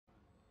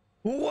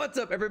What's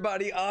up,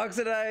 everybody?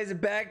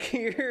 Oxidized back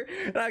here,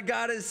 and I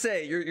gotta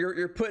say,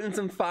 you're putting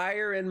some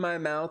fire in my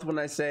mouth when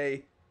I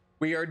say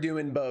we are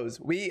doing bows.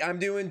 I'm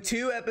doing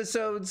 2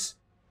 episodes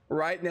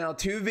right now,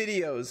 2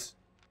 videos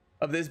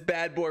of this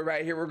bad boy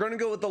right here. We're gonna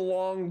go with the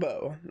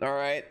longbow. All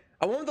right,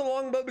 I went with the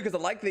longbow because I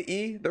like the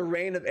E, the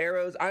rain of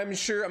arrows. I'm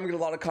sure I'm gonna get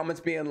a lot of comments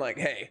being like,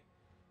 "Hey,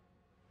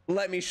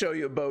 let me show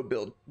you a bow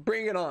build.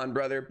 Bring it on,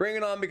 brother. Bring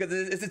it on," because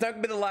it's not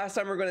gonna be the last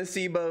time we're gonna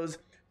see bows,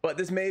 but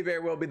this may very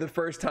well be the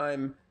first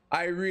time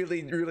I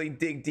really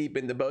dig deep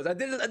into bows. I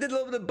did a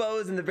little bit of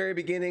bows in the very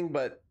beginning,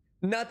 but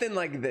nothing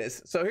like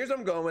this. So here's what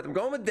I'm going with. I'm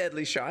going with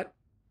deadly shot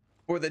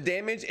for the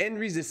damage and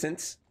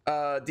resistance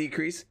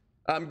decrease.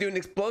 I'm doing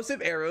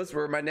explosive arrows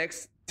where my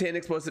next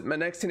 10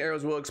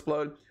 arrows will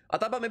explode. I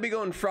thought about maybe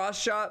going frost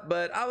shot,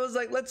 but I was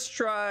like, let's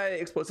try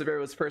explosive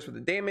arrows first for the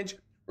damage.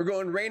 We're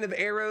going rain of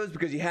arrows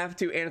because you have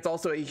to, and it's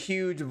also a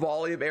huge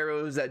volley of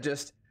arrows that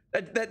just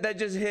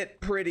hit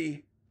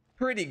pretty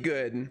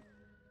good.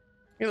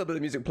 A little bit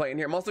of music playing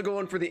here. I'm also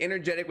going for the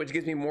energetic, which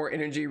gives me more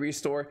energy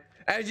restore.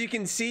 As you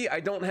can see, I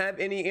don't have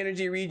any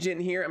energy regen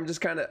here. I'm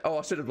just kind of,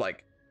 I should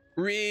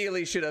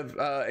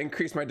have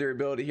increased my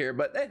durability here,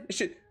 but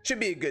it should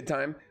be a good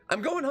time.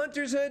 I'm going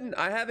Hunter's Hood.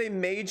 I have a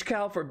Mage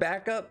Cowl for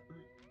backup,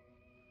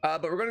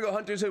 but we're gonna go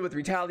Hunter's Hood with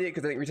Retaliate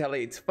because I think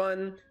Retaliate's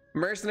fun.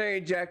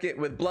 Mercenary Jacket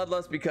with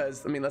Bloodlust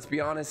because, I mean, let's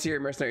be honest here,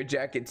 Mercenary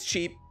Jacket's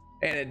cheap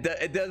and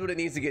it does what it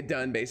needs to get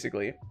done,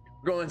 basically.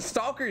 We're going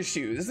Stalker's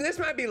Shoes. This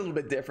might be a little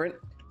bit different.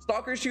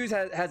 Stalker Shoes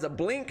has a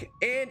blink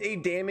and a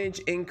damage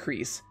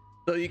increase,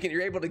 so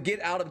you're able to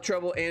get out of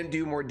trouble and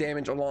do more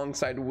damage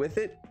alongside with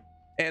it.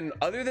 And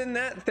other than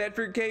that,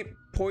 Thedford Cape,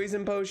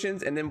 poison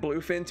potions, and then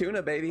bluefin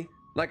tuna, baby.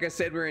 Like I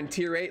said, we're in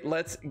tier 8.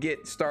 Let's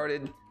get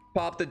started.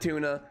 Pop the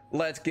tuna.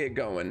 Let's get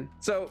going.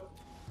 So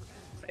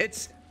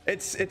it's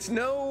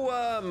no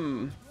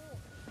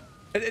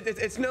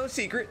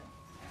secret.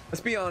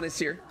 Let's be honest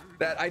here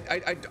that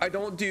I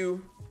don't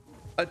do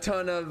a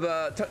ton of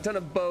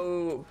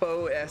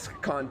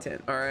bow-esque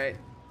content. All right,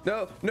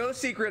 no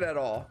secret at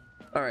all.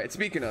 All right,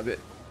 speaking of it,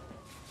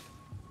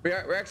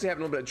 we're actually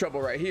having a little bit of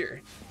trouble right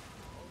here.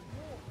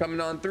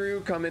 Coming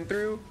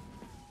through.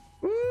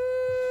 Woo,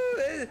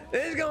 this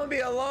is gonna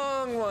be a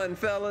long one,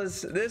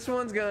 fellas. This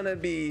one's gonna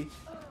be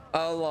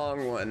a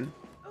long one,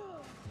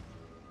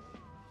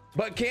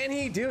 but can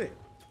he do it?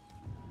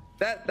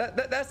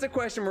 That's the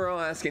question we're all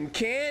asking.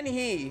 Can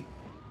he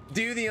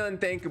do the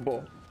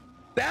unthinkable?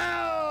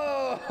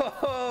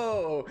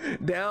 Oh,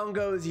 down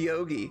goes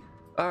Yogi.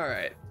 All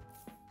right,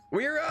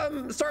 we're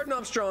starting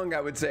off strong,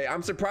 I would say.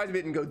 I'm surprised we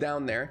didn't go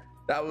down there.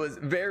 That was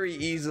very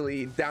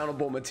easily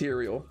downable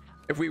material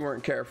if we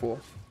weren't careful.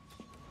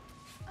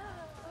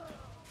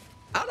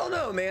 I don't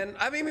know, man.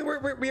 I mean,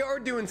 we are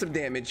doing some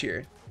damage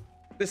here.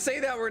 To say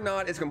that we're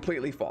not is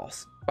completely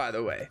false, by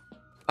the way.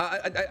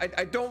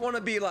 I don't want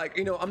to be like,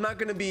 I'm not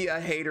going to be a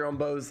hater on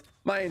bows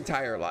my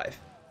entire life.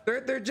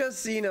 They're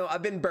just,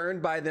 I've been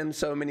burned by them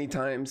so many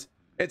times.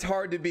 It's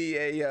hard to be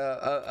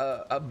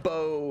a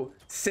bow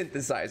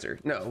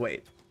synthesizer. No,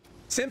 wait,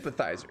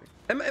 sympathizer.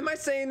 Am I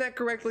saying that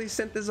correctly?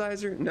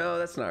 Synthesizer? No,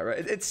 that's not right.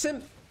 It's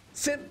you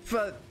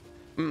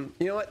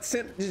know what?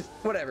 Just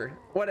whatever.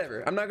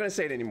 I'm not gonna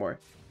say it anymore.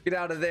 Get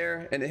out of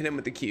there and hit him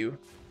with the Q.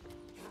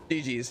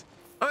 GG's.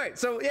 All right,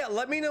 so yeah,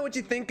 let me know what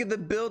you think of the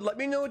build. Let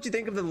me know what you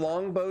think of the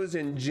longbows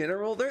in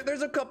general.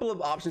 There's a couple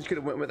of options you could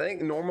have went with. I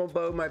think normal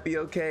bow might be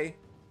okay.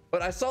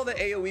 But I saw the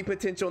AoE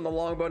potential in the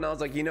longbow and I was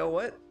like, you know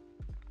what?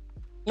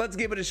 Let's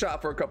give it a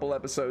shot for a couple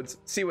episodes.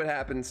 See what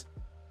happens.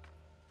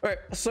 All right,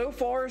 so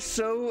far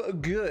so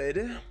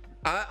good.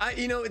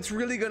 It's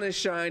really gonna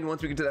shine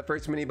once we get to that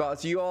first mini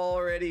boss. You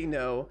already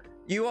know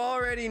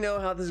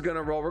how this is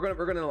gonna roll.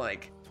 We're gonna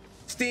like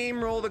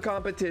steamroll the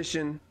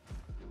competition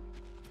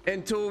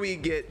until we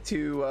get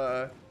to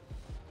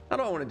how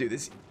do I want to do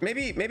this?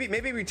 Maybe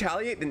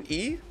retaliate then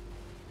E.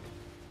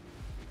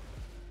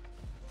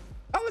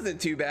 That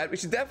wasn't too bad. We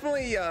should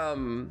definitely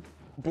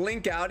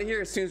blink out of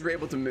here as soon as we're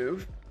able to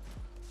move.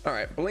 All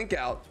right, blink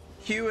out,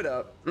 cue it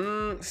up.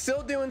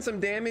 Still doing some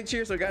damage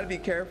here, so I got to be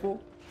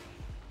careful.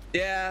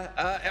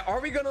 Yeah,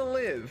 are we gonna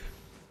live?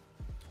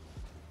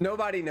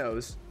 Nobody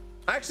knows.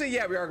 Actually,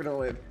 yeah, we are gonna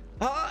live.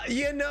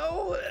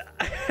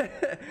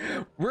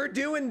 We're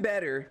doing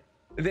better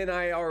than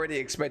I already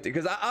expected,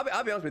 because I'll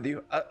be honest with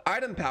you,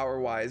 item power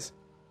wise,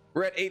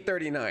 we're at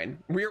 839.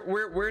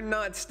 We're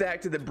not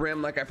stacked to the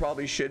brim like I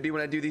probably should be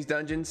when I do these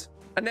dungeons.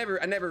 I never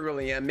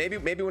really am. Maybe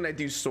when I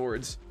do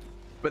swords,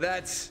 but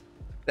that's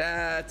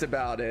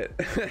about it.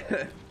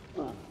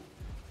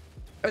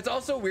 It's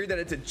also weird that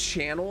it's a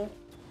channel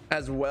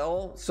as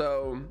well,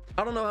 so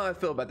I don't know how I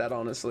feel about that,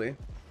 honestly.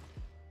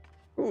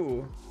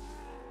 Ooh,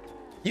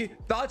 you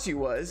thought you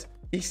was.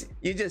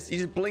 You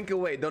just blink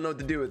away, don't know what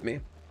to do with me.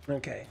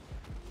 Okay.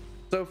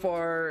 So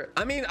far,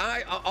 I mean,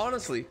 I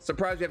honestly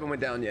surprised we haven't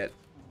went down yet.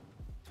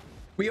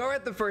 We are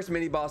at the first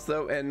mini boss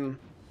though, and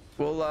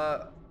we'll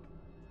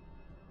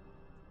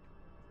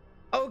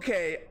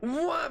okay,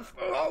 what?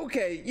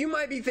 Okay, you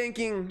might be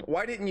thinking,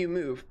 why didn't you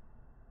move?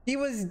 He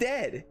was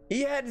dead.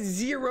 He had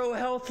 0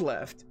 health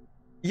left.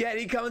 Yet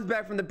he comes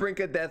back from the brink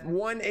of death,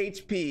 1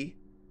 HP,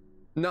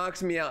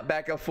 knocks me out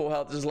back up full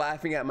health, just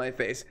laughing at my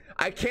face.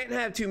 I can't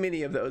have too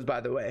many of those,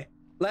 by the way.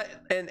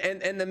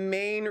 And the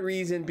main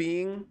reason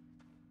being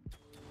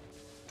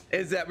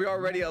is that we're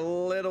already a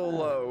little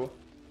low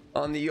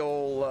on the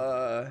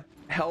old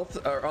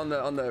health, or on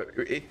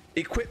the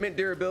equipment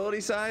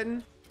durability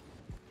side.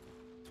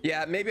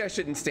 Yeah, maybe I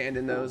shouldn't stand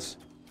in those.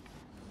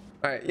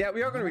 All right, yeah,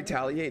 we are going to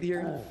retaliate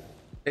here.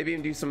 Maybe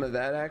even do some of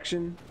that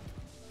action.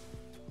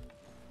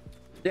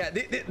 Yeah,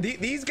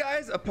 these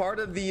guys, a part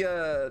of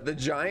the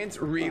giants,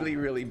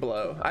 really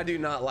blow. I do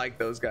not like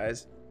those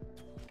guys.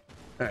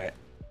 All right,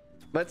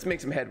 let's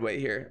make some headway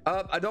here.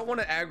 I don't want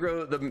to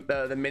aggro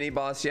the mini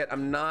boss yet.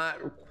 I'm not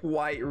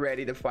quite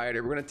ready to fight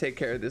her. We're gonna take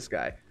care of this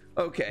guy.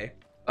 Okay.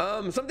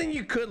 Something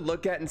you could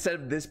look at instead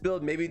of this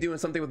build, maybe doing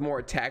something with more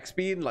attack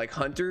speed, like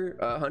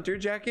hunter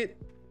jacket.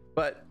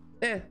 But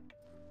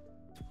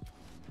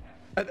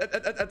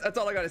that's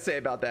all I gotta say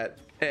about that.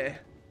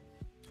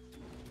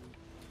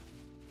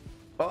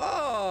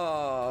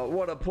 Oh,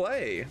 what a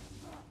play.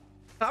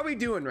 How are we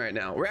doing right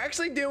now? We're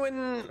actually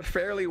doing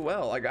fairly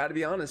well, I gotta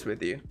be honest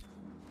with you.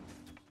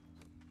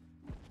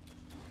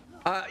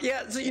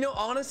 Yeah, so you know,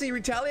 honestly,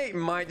 retaliate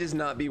might just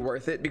not be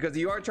worth it because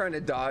you are trying to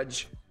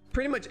dodge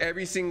pretty much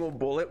every single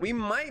bullet. We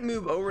might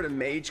move over to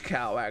Mage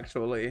Cow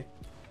actually,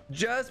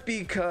 just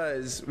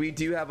because we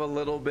do have a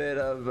little bit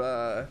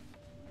of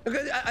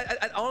because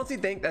I honestly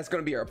think that's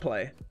going to be our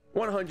play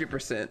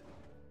 100%.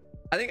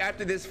 I think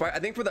after this fight, I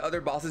think for the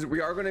other bosses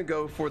we are going to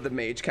go for the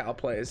Mage Cow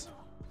plays.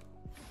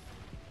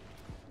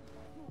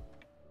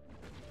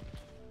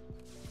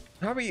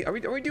 Are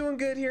we doing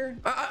good here?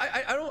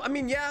 I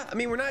mean, yeah, I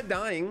mean, we're not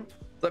dying.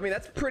 So, I mean,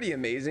 that's pretty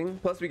amazing.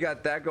 Plus we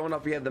got that going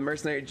off. We have the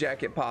mercenary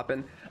jacket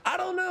popping. I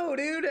don't know,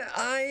 dude.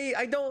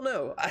 I don't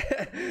know.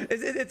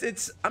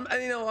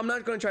 You know, I'm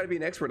not going to try to be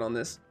an expert on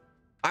this.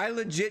 I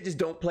legit just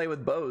don't play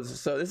with bows.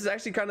 So this is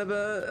actually kind of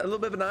a little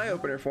bit of an eye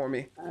opener for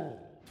me.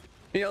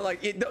 You know,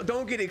 like,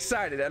 don't get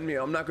excited. You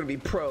know, I'm not going to be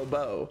pro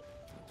bow.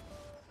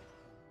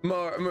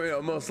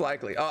 Most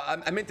likely.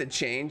 I meant to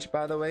change,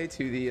 by the way,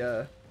 to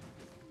the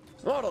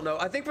well, I don't know.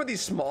 I think for these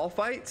small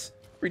fights,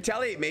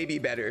 retaliate may be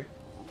better.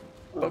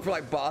 But for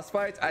like boss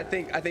fights, I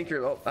think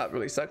you're, oh, that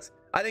really sucks.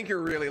 I think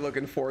you're really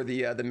looking for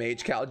the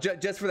Mage Cow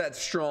just for that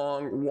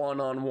strong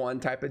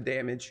one-on-one type of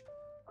damage.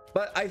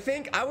 But I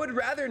think I would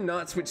rather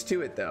not switch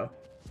to it though,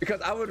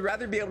 because I would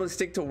rather be able to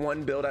stick to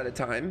one build at a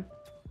time.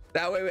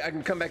 That way I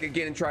can come back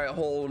again and try a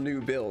whole new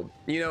build.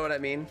 You know what I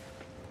mean?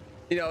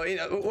 You know,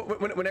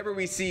 whenever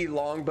we see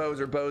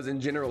longbows or bows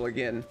in general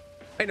again,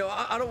 I know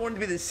I don't want it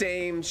to be the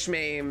same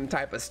schmame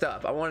type of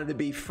stuff. I want it to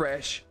be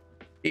fresh,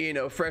 you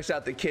know, fresh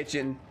out the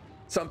kitchen,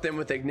 something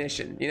with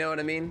ignition. You know what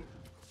I mean?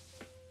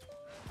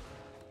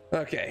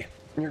 Okay,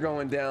 you're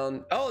going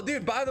down. Oh,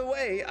 dude, by the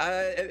way,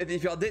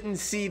 if y'all didn't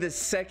see the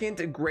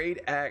second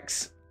Great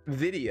Axe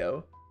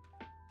video,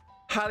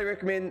 highly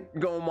recommend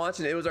going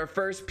watching it. It was our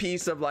first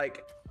piece of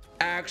like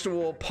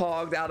actual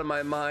pogged out of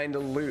my mind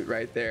loot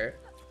right there.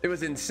 It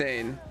was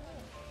insane.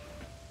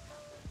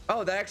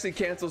 Oh, that actually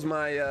cancels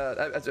my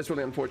that's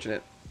really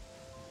unfortunate.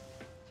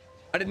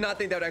 I did not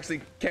think that would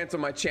actually cancel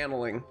my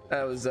channeling.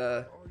 That was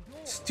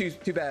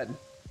too bad.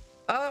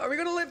 Are we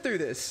gonna live through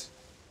this?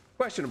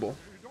 Questionable.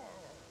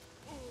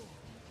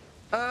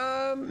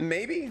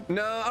 Maybe.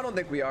 No, I don't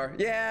think we are.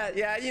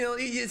 Yeah, you know,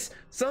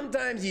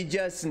 sometimes you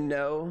just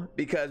know,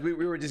 because we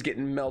were just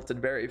getting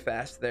melted very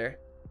fast there.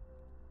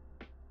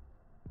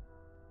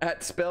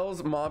 At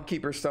spells, mob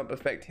keeper stump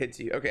effect hits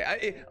you.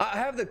 Okay, I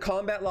have the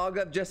combat log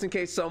up just in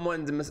case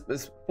someone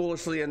is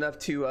foolishly enough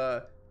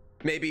to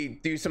maybe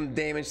do some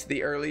damage to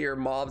the earlier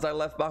mobs I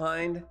left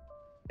behind.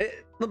 A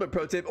little bit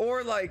pro tip,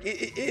 or like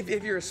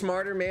if you're a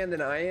smarter man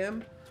than I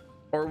am,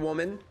 or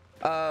woman,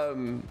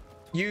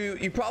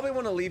 you probably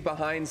want to leave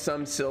behind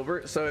some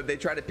silver, so if they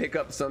try to pick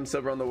up some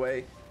silver on the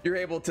way, you're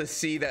able to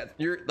see that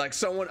you're like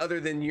someone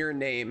other than your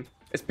name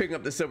is picking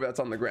up the silver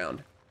that's on the ground.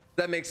 Does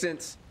that make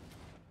sense?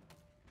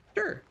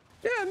 Sure.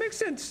 Yeah, it makes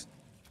sense.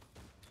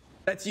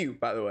 That's you,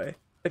 by the way.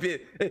 If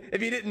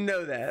you didn't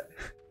know that,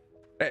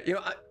 you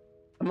know,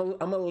 I'm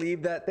gonna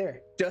leave that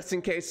there just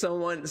in case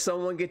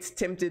someone gets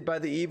tempted by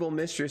the evil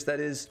mistress that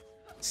is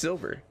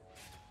silver.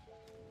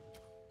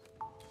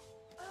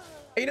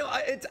 You know,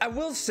 I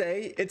will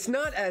say it's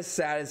not as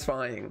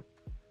satisfying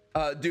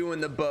doing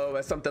the bow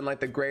as something like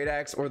the great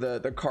axe or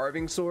the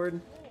carving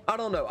sword. I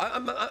don't know.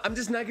 I'm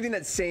just not getting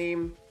that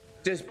same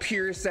just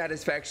pure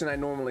satisfaction I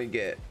normally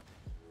get.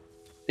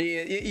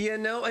 You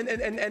know,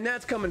 and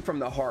that's coming from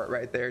the heart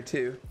right there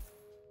too.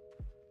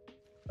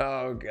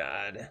 Oh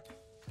God.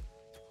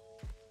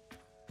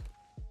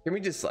 Can we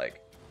just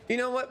like, you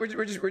know what?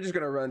 We're just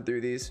gonna run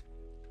through these.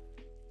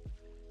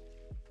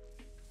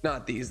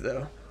 Not these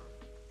though.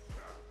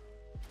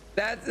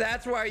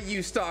 That's why I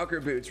use stalker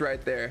boots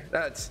right there.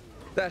 That's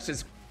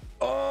just.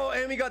 Oh,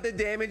 and we got the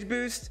damage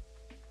boost.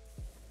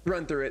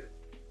 Run through it.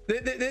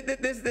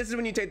 This is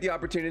when you take the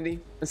opportunity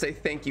and say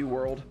thank you,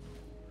 world,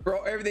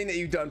 for everything that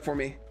you've done for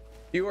me.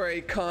 You are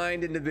a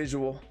kind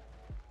individual.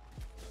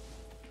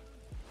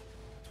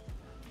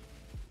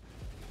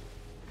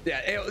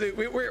 Yeah,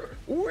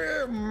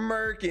 we're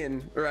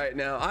murking right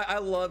now. I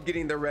love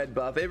getting the red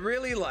buff. It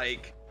really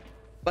like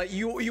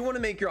you want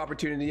to make your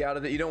opportunity out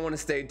of it. You don't want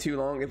to stay too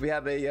long. If we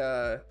have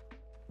a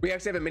we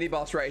actually have a mini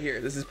boss right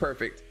here. This is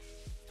perfect.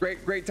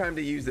 Great time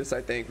to use this.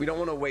 I think we don't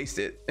want to waste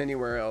it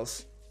anywhere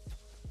else.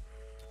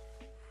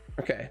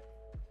 Okay.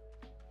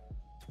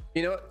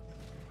 You know what?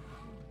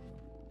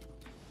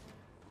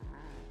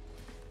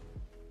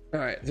 All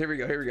right, here we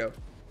go.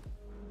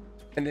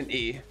 And then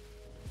E.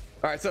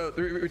 All right, so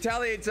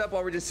retaliates up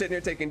while we're just sitting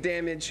here taking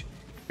damage.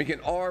 We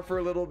can R for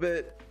a little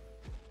bit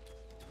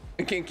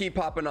and can keep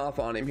popping off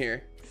on him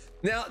here.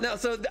 Now,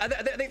 so I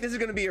think this is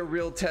going to be a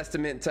real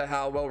testament to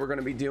how well we're going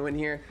to be doing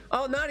here.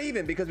 Oh, not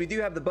even, because we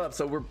do have the buff,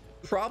 so we're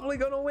probably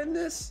going to win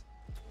this.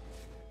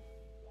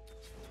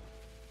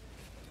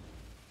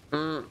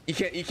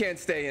 You can't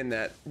stay in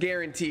that,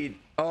 guaranteed.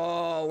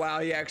 Oh wow,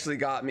 he actually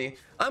got me.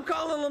 I'm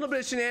calling a little bit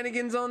of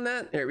shenanigans on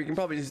that. Here, we can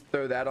probably just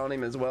throw that on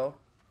him as well.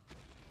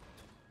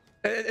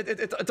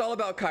 It's all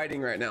about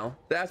kiting right now.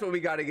 That's what we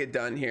got to get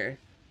done here.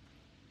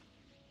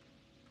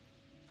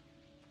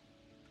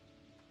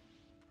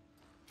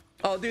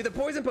 Oh dude, the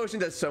poison potion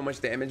does so much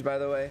damage, by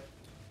the way.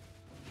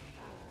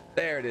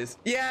 There it is.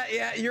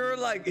 Yeah, you're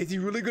like, is he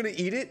really gonna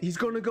eat it? He's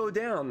gonna go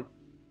down.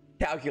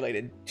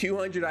 Calculated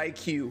 200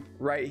 IQ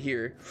right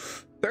here.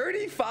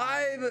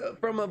 35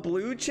 from a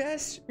blue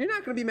chest. You're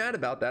not gonna be mad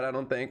about that, I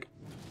don't think.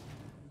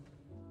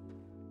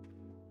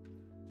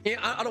 Yeah,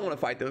 I don't want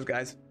to fight those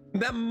guys.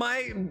 That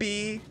might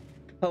be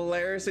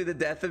hilariously the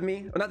death of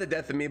me. Well, not the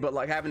death of me, but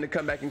like having to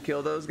come back and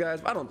kill those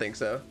guys. I don't think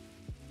so.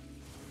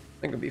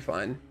 I think it'll be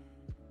fine.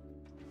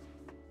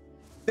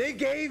 They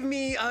gave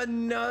me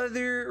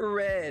another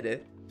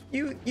red.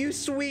 You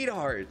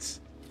sweethearts.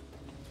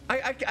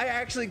 I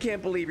actually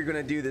can't believe you're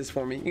gonna do this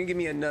for me. You can give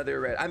me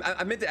another red.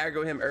 I meant to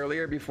aggro him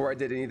earlier before I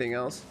did anything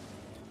else,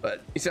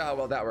 but you saw how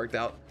well that worked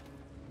out.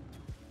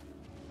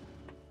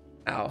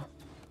 Ow.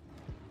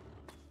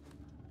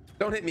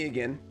 Don't hit me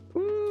again.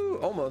 Ooh,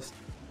 almost.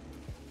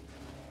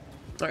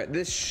 All right,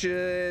 this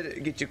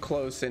should get you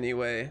close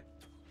anyway.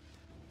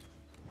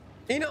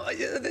 You know,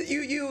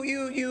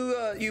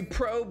 you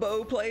pro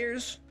bow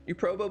players,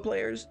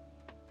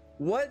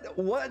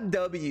 what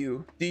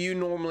W do you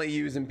normally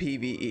use in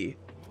PvE?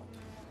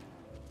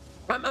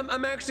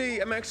 I'm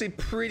actually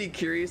pretty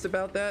curious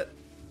about that,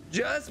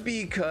 just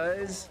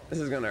because this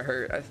is gonna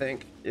hurt, I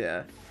think.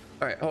 Yeah.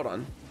 All right, hold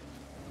on.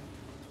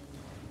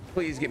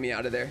 Please get me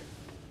out of there.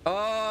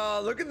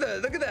 Oh, look at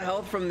the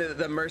health from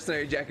the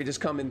mercenary jacket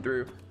just coming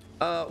through.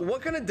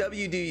 What kind of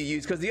W do you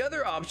use? Because the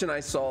other option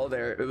I saw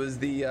there, it was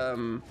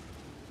the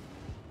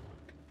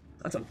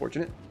that's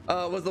unfortunate.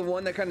 Was the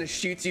one that kind of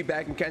shoots you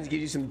back and kind of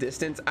gives you some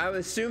distance. I would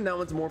assume that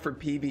one's more for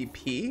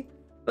PvP,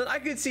 but I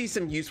could see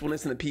some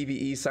usefulness in the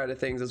PvE side of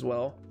things as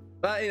well.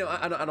 But you know,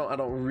 I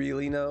don't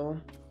really know.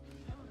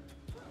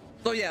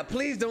 So yeah,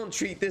 please don't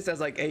treat this as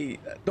like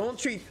don't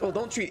treat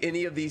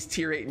any of these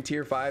tier 8 and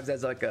tier 5s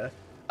as like a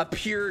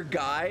pure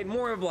guide.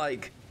 More of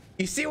like,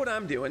 you see what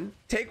I'm doing,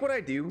 take what I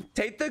do,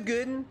 take the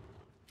good,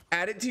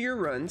 add it to your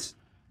runs,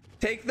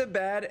 take the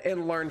bad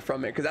and learn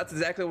from it, because that's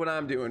exactly what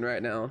I'm doing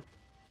right now.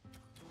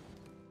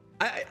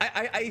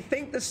 I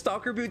think the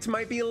stalker boots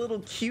might be a little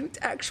cute,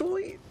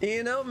 actually.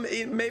 You know,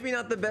 maybe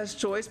not the best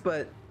choice,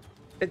 but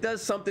it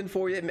does something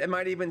for you. It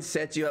might even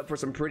set you up for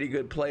some pretty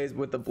good plays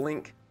with the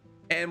blink.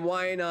 And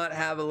why not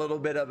have a little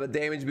bit of a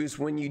damage boost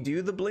when you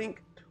do the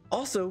blink?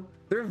 Also,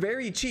 they're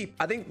very cheap.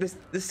 I think this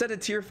set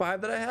of tier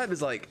 5 that I have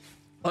is like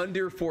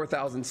under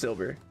 4,000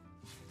 silver.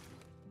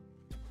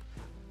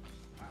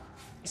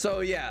 So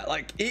yeah,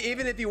 like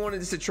even if you wanted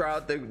just to try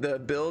out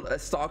the build, a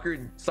stalker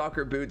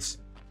boots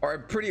are a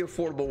pretty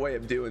affordable way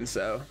of doing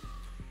so.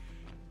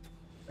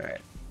 All right,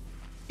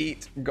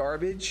 eat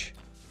garbage,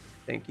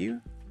 thank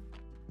you.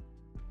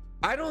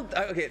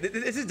 Okay,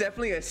 this is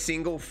definitely a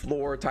single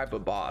floor type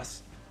of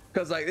boss,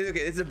 because like,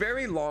 okay, it's a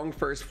very long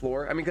first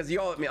floor. I mean, because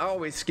y'all, I mean, I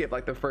always skip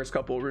like the first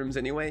couple of rooms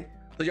anyway,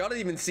 so y'all don't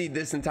even see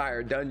this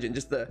entire dungeon,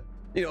 just the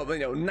you know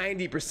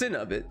 90%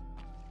 of it.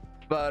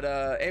 But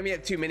and we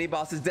have 2 mini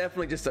bosses,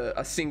 definitely just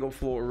a single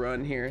floor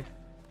run here.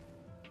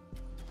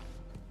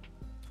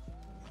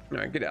 All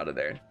right, get out of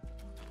there.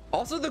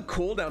 Also, the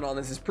cooldown on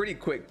this is pretty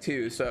quick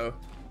too, so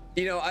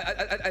you know,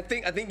 I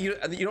think you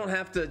don't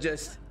have to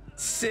just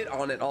sit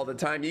on it all the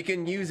time. You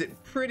can use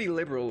it pretty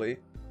liberally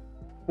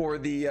for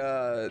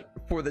the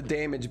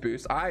damage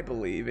boost, I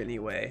believe,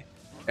 anyway.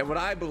 And what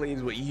I believe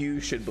is what you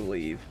should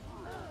believe.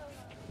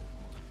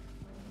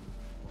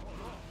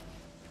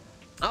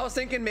 I was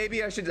thinking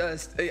maybe I should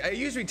I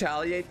used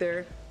retaliate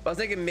there, but I was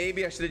thinking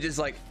maybe I should have just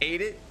like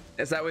ate it,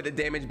 as that way the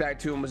damage back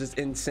to him was just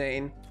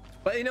insane.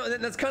 But you know,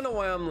 that's kind of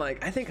why I'm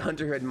like, I think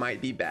Hunterhood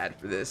might be bad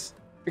for this,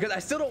 because I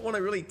still don't want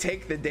to really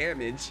take the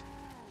damage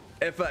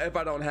if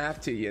I don't have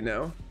to, you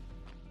know.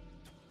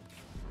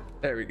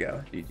 There we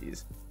go.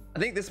 GG's. I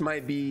think this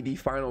might be the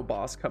final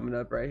boss coming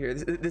up right here.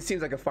 This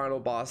seems like a final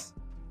boss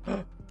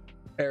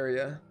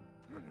area.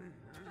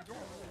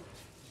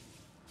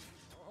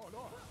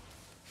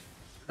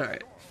 All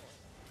right,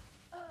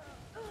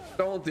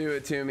 don't do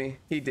it to me.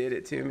 He did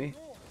it to me.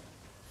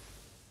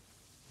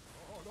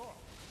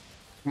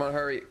 Come on,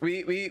 hurry.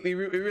 We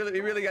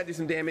really got to do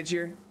some damage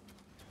here.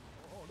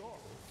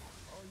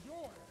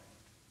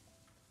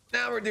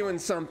 Now we're doing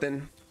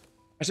something.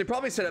 I should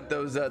probably set up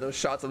those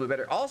shots a little bit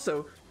better.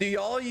 Also, do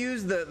y'all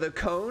use the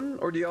cone,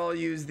 or do y'all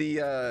use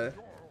the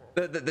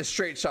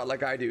straight shot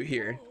like I do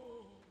here?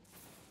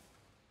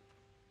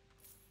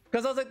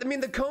 Because I was like, I mean,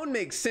 the cone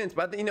makes sense,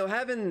 but you know,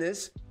 having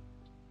this,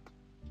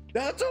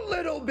 that's a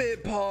little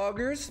bit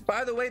poggers.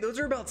 By the way, those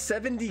are about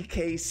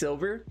 70k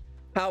silver.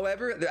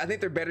 However, I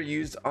think they're better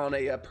used on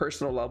a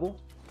personal level.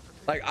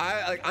 Like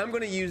I'm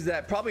gonna use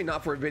that, probably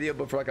not for a video,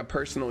 but for like a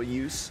personal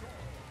use.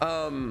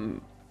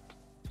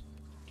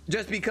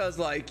 Just because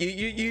like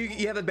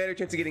you have a better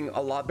chance of getting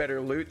a lot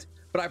better loot.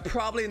 But I'm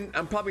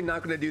probably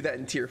not gonna do that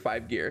in tier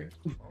 5 gear.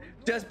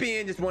 Just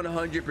being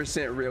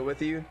 100% real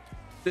with you,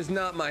 just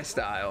not my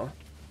style.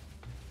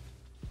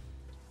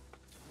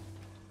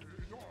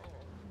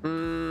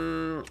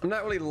 I'm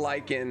not really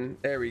liking.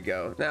 There we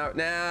go.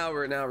 Now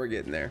we're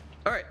getting there.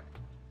 All right.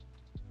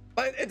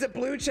 But it's a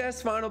blue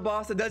chest final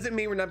boss. That doesn't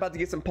mean we're not about to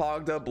get some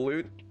pogged up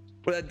loot.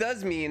 What that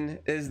does mean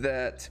is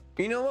that,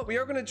 you know what, we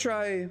are gonna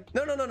try.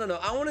 No.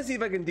 I want to see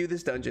if I can do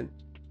this dungeon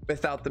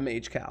without the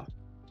mage cow,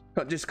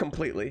 just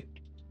completely.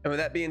 And with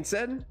that being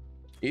said,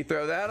 you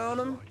throw that on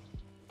him,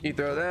 you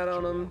throw that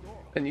on him,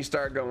 and you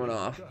start going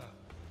off.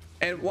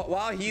 And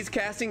while he's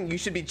casting, you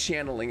should be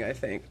channeling. I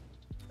think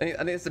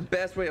it's the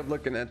best way of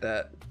looking at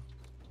that.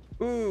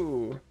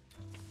 Ooh.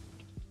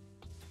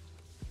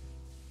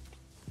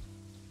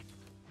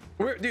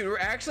 We're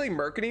actually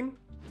murking him.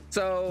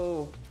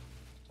 So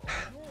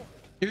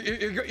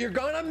you're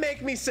gonna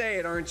make me say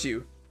it, aren't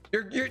you?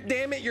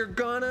 Damn it, you're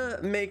gonna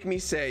make me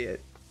say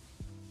it.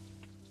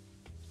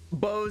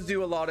 Bows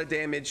do a lot of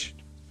damage.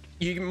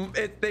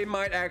 They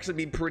might actually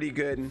be pretty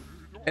good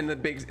in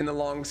the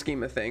long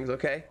scheme of things.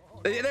 Okay,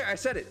 there, I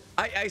said it.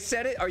 I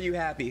said it. Are you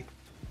happy?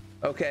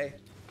 Okay.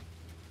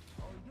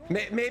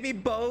 Maybe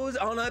bows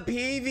on a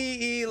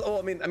PvE. Oh,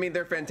 I mean,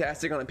 they're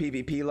fantastic on a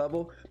PvP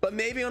level, but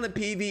maybe on a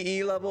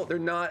PvE level, they're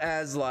not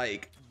as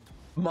like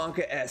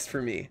Monka-esque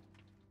for me.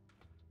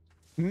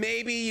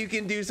 Maybe you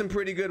can do some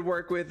pretty good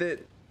work with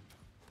it.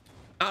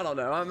 I don't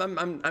know.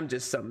 I'm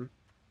just some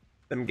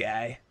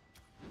guy.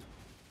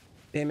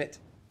 Damn it.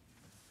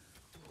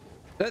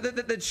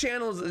 The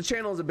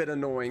channel's a bit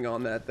annoying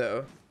on that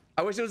though.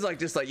 I wish it was like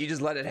just like you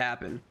just let it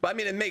happen. But I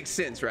mean, it makes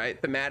sense,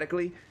 right?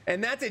 Thematically.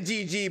 And that's a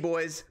GG,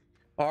 boys.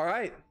 All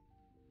right.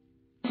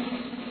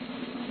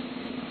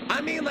 I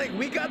mean, like,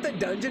 we got the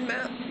dungeon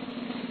map.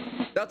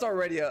 That's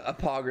already a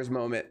poggers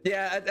moment.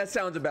 Yeah, that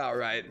sounds about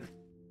right.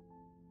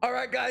 All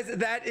right, guys,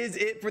 that is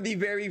it for the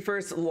very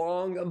first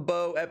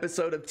Longbow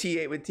episode of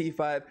T8 with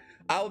T5.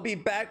 I'll be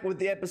back with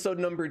the episode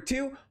number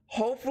 2.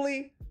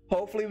 Hopefully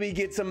we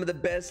get some of the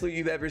best loot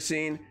you've ever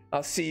seen.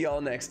 I'll see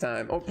y'all next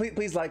time. Oh,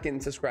 please like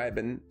and subscribe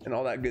and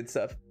all that good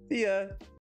stuff. See ya.